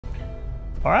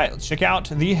All right, let's check out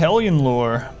the Hellion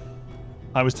lore.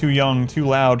 I was too young, too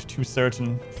loud, too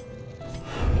certain.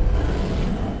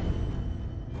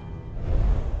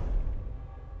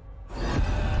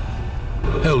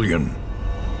 Hellion,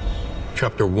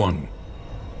 Chapter 1,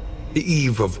 The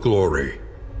Eve of Glory.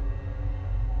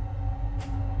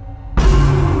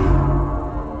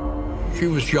 She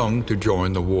was young to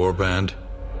join the warband,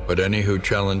 but any who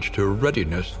challenged her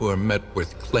readiness were met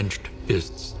with clenched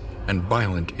fists and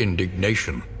violent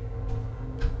indignation.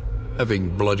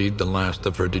 Having bloodied the last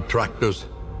of her detractors,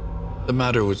 the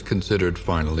matter was considered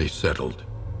finally settled.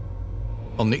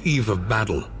 On the eve of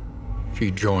battle,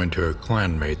 she joined her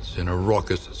clanmates in a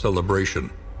raucous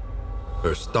celebration,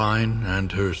 her stein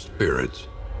and her spirits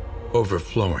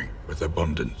overflowing with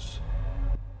abundance.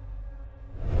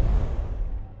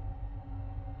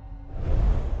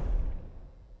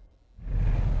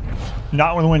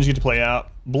 Not one of the ones you get to play out.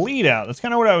 Bleed out. That's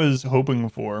kind of what I was hoping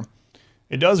for.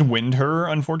 It does wind her,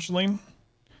 unfortunately.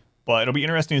 But it'll be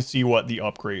interesting to see what the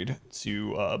upgrade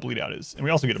to bleed out is. And we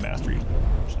also get a mastery,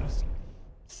 which is nice.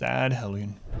 Sad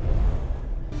Hellion.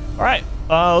 Alright,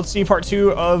 let's see part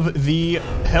 2 of the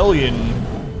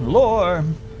Hellion lore.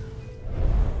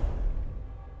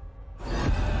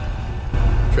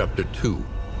 Chapter 2,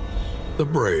 The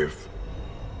Brave.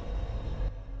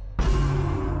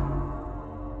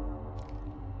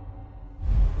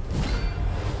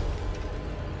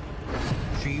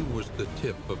 She was the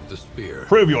tip of the spear.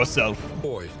 Prove yourself.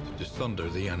 Poised to sunder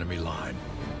the enemy line.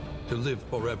 To live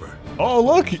forever. Oh,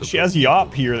 look, she has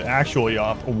Yop here, the actual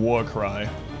Yop, a war cry.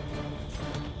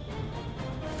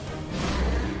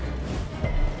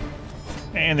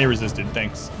 And they resisted,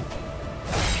 thanks.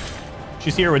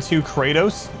 She's here with 2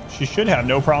 Kratos. She should have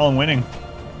no problem winning.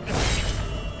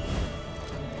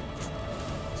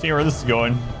 See where this is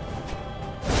going.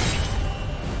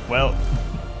 Well,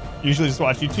 usually just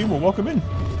watch YouTube, but welcome in.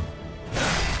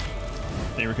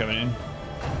 They were coming in.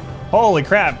 Holy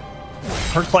crap.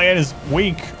 Her clan is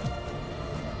weak.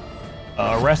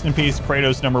 Rest in peace,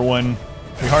 Kratos #1.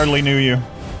 We hardly knew you.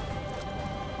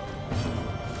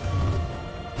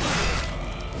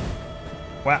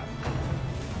 Wow.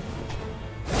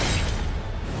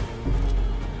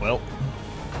 Well.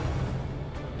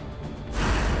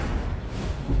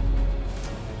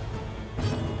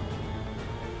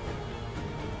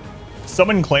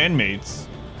 Summon clanmates.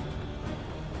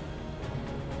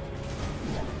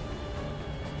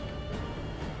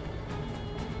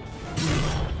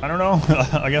 I don't know.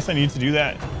 I guess I need to do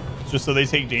that just so they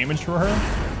take damage from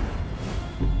her.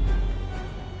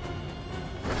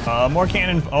 More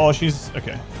cannon. Oh, she's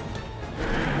okay.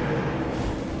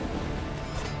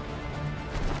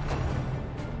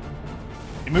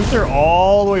 It moves her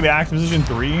all the way back to position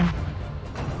 3.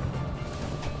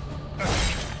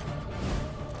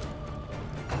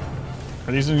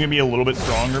 Are these gonna be a little bit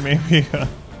stronger, maybe?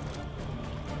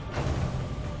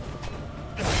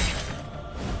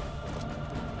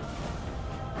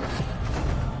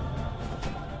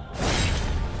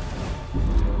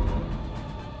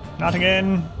 Not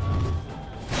again.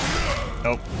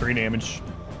 Nope, 3 damage.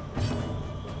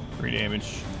 3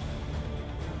 damage.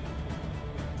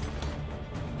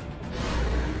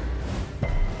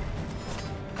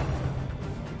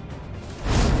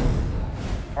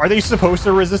 Are they supposed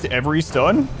to resist every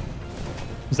stun?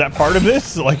 Is that part of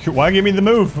this? Like, why give me the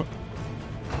move?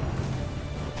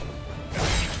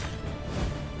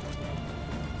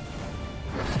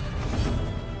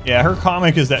 Yeah, her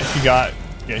comic is that she got...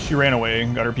 Yeah, she ran away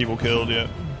and got her people killed, yeah.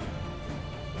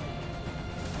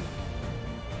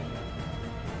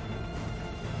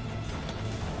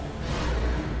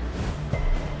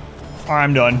 Alright,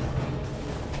 I'm done.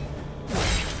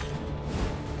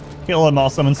 Kill him, I'll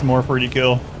summon some more for you to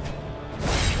kill.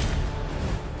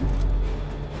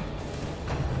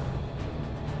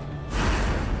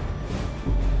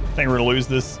 I think we're gonna lose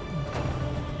this.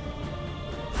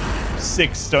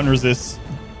 6 stun resist.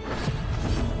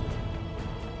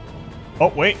 Oh,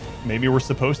 wait. Maybe we're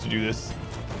supposed to do this.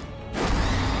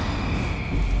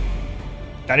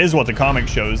 That is what the comic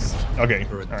shows. Okay.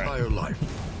 Her entire life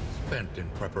spent in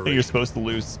I preparation. think you're supposed to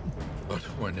lose. But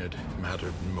when it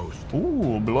mattered most,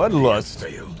 Ooh, bloodlust.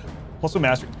 failed. Plus one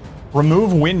master.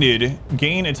 Remove winded.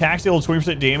 Gain attack deal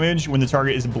 20% damage when the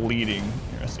target is bleeding.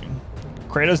 Interesting.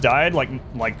 Kratos died? Like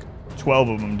 12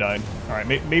 of them died. All right,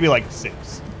 maybe like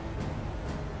 6.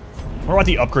 I wonder what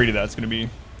the upgrade of that's going to be.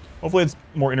 Hopefully it's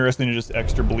more interesting than just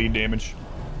extra bleed damage.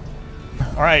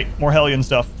 All right, more Hellion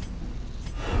stuff.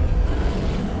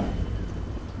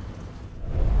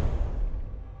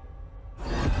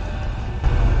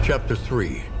 Chapter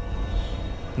 3,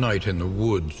 Night in the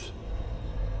Woods.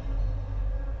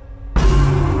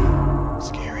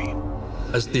 Escape.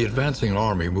 As the advancing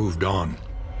army moved on,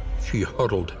 she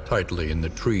huddled tightly in the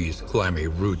tree's clammy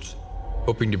roots,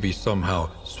 hoping to be somehow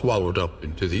swallowed up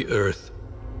into the earth.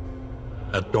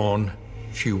 At dawn,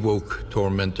 she woke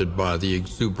tormented by the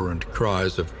exuberant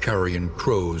cries of carrion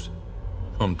crows,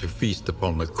 come to feast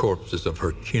upon the corpses of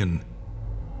her kin.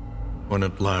 When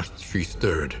at last she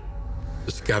stirred,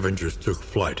 the scavengers took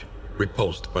flight,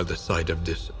 repulsed by the sight of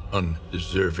this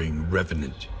undeserving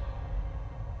revenant.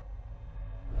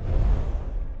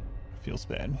 Feels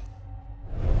bad.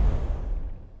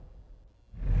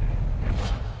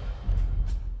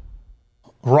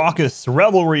 Raucous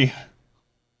revelry.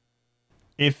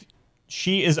 If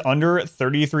she is under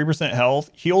 33%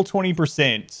 health, heal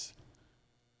 20%.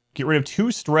 Get rid of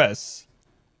 2 stress.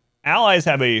 Allies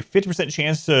have a 50%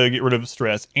 chance to get rid of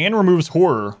stress and removes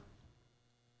horror.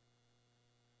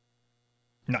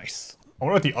 Nice. I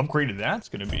wonder what the upgrade of that's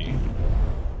going to be.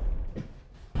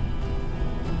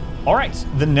 All right,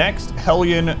 the next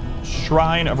Hellion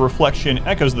Shrine of Reflection,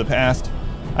 Echoes of the Past.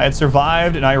 I had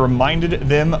survived, and I reminded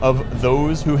them of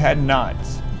those who had not.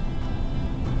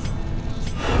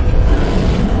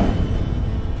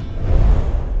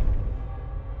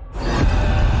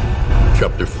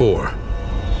 Chapter 4.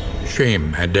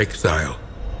 Shame and Exile.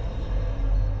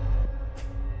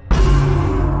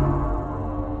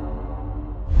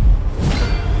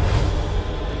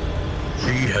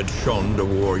 She had shunned a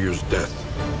warrior's death,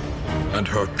 and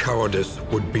her cowardice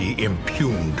would be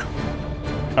impugned.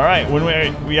 All right, when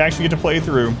we actually get to play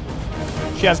through,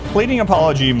 she has Pleading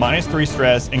Apology, -3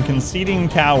 stress, and Conceding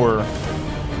Cower.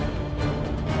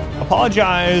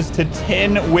 Apologize to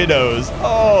 10 widows.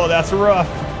 Oh, that's rough.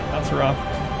 That's rough.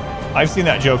 I've seen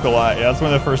that joke a lot. Yeah, that's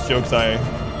one of the first jokes I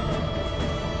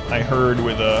heard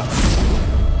with the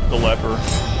leper.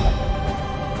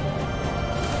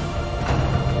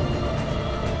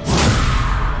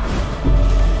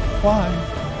 Why?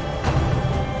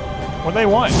 What do they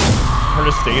want? Her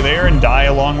to stay there and die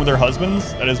along with her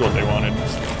husbands? That is what they wanted.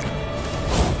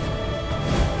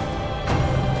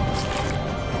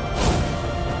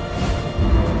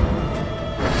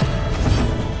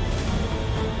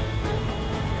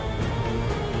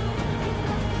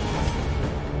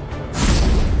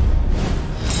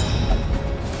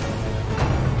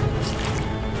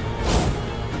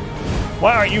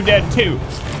 Why aren't you dead too?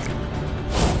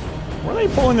 Where are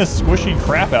they pulling this squishy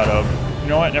crap out of? You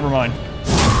know what? Never mind.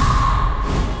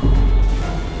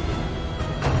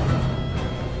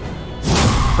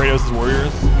 Kratos'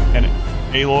 warriors and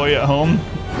Aloy at home.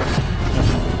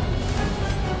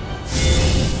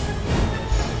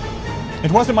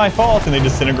 It wasn't my fault, and they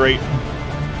disintegrate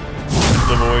into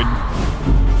the void.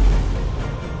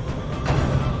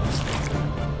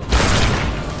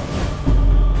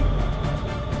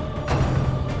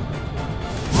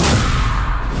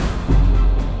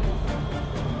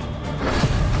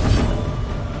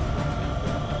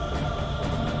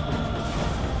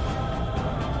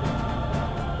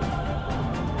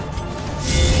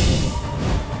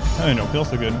 I don't feel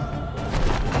so good.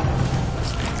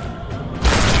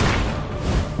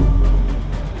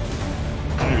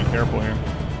 I need to be careful here.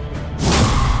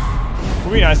 It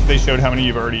would be nice if they showed how many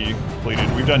you've already completed.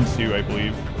 We've done 2, I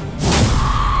believe.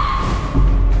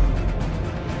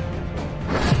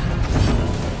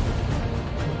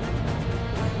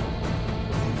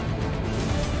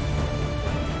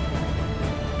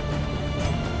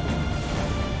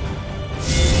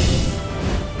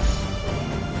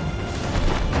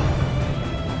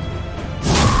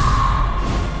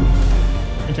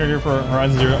 Here for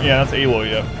Horizon Zero. Yeah, that's Aloy,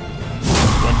 yeah.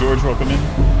 When George will come in.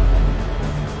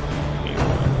 Aloy.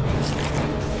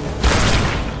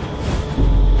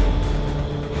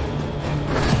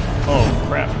 Oh,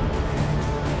 crap.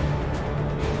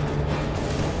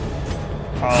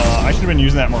 I should have been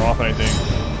using that more often, I think.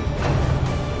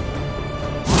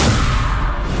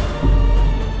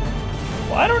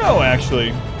 Well, I don't know,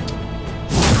 actually.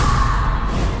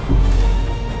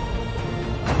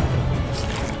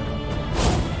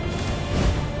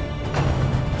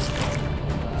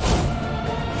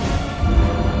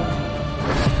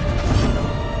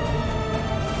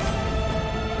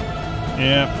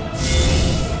 Yeah,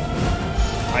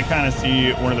 I kind of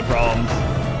see one of the problems.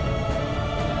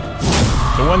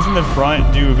 The ones in the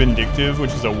front do Vindictive,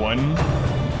 which is a 1.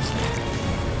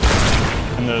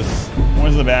 And the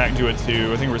ones in the back do a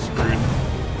 2. I think we're screwed.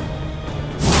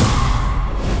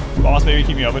 Does Boss Baby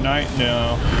keep me up at night?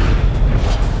 No.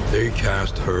 They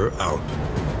cast her out.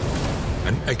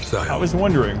 An exile. I was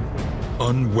wondering.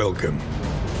 Unwelcome.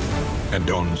 And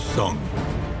unsung.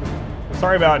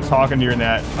 Sorry about talking during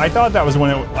that. I thought that was when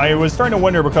I was starting to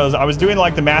wonder because I was doing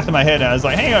like the math in my head and I was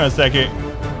like, hang on a second.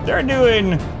 They're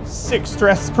doing 6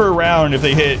 stress per round if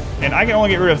they hit, and I can only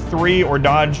get rid of 3 or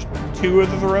dodge 2 of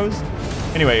the throws.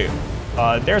 Anyway,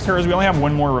 there's hers. We only have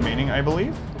 1 more remaining, I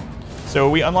believe. So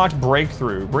we unlocked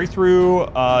Breakthrough. Breakthrough,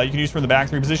 you can use from the back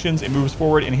 3 positions. It moves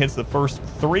forward and hits the first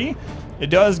 3. It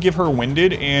does give her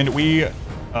Winded, and we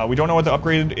don't know what the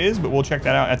upgrade is, but we'll check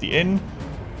that out at the end.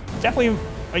 Definitely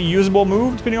a usable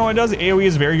move, depending on what it does. AoE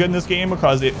is very good in this game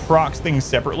because it procs things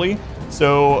separately.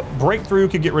 So Breakthrough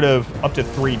could get rid of up to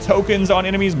 3 tokens on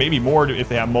enemies, maybe more if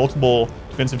they have multiple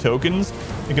defensive tokens.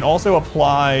 It can also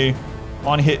apply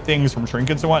on hit things from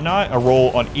trinkets and whatnot, a roll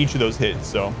on each of those hits.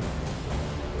 So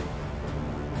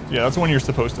yeah, that's the one you're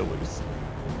supposed to lose.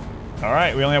 All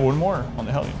right, we only have 1 more on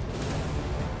the Hellion.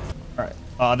 All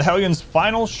right, the Hellion's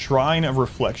final Shrine of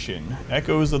Reflection,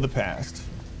 Echoes of the Past.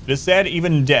 It is said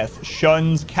even death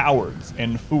shuns cowards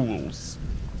and fools.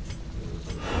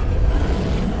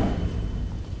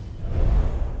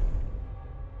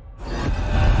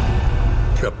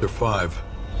 Chapter 5.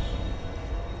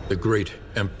 The Great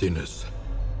Emptiness.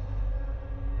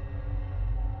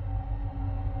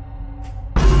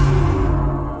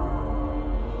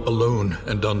 Alone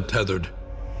and untethered,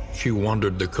 she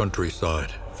wandered the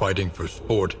countryside, fighting for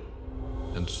sport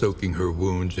and soaking her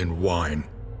wounds in wine.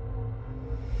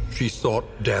 She sought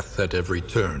death at every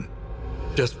turn,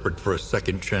 desperate for a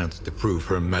second chance to prove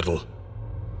her mettle.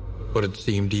 But it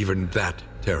seemed even that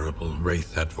terrible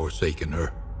wraith had forsaken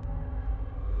her.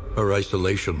 Her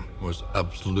isolation was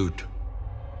absolute.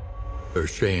 Her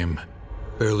shame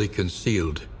barely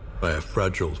concealed by a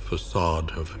fragile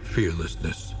facade of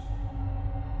fearlessness.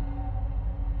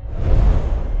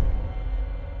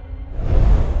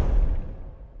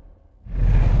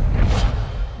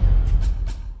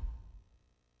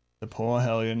 The poor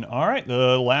Hellion. All right,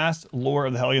 the last lore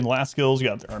of the Hellion, the last skills. You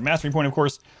got our mastery point, of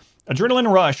course.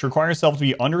 Adrenaline Rush requires self to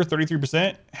be under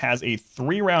 33%, has a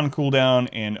 3-round cooldown,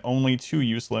 and only 2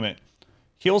 use limit.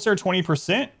 Heals her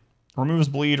 20%, removes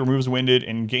bleed, removes winded,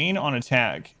 and gain on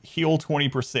attack. Heal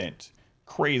 20%.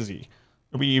 Crazy.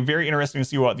 It'll be very interesting to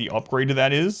see what the upgrade to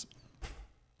that is.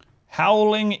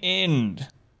 Howling End.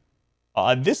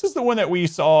 This is the one that we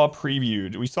saw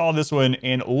previewed. We saw this one,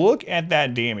 and look at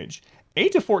that damage.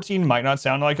 8 to 14 might not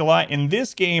sound like a lot. In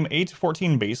this game, 8 to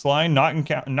 14 baseline,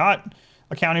 not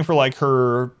accounting for like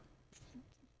her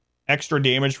extra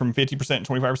damage from 50% and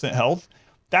 25% health,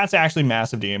 that's actually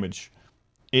massive damage.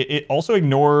 It also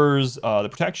ignores the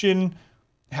protection,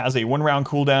 has a 1-round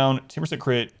cooldown, 10%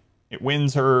 crit. It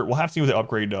wins her. We'll have to see what the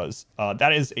upgrade does.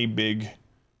 That is a big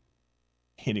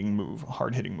hitting move,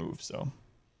 hard hitting move. So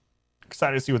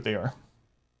excited to see what they are.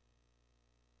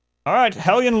 All right,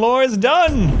 Hellion lore is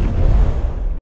done.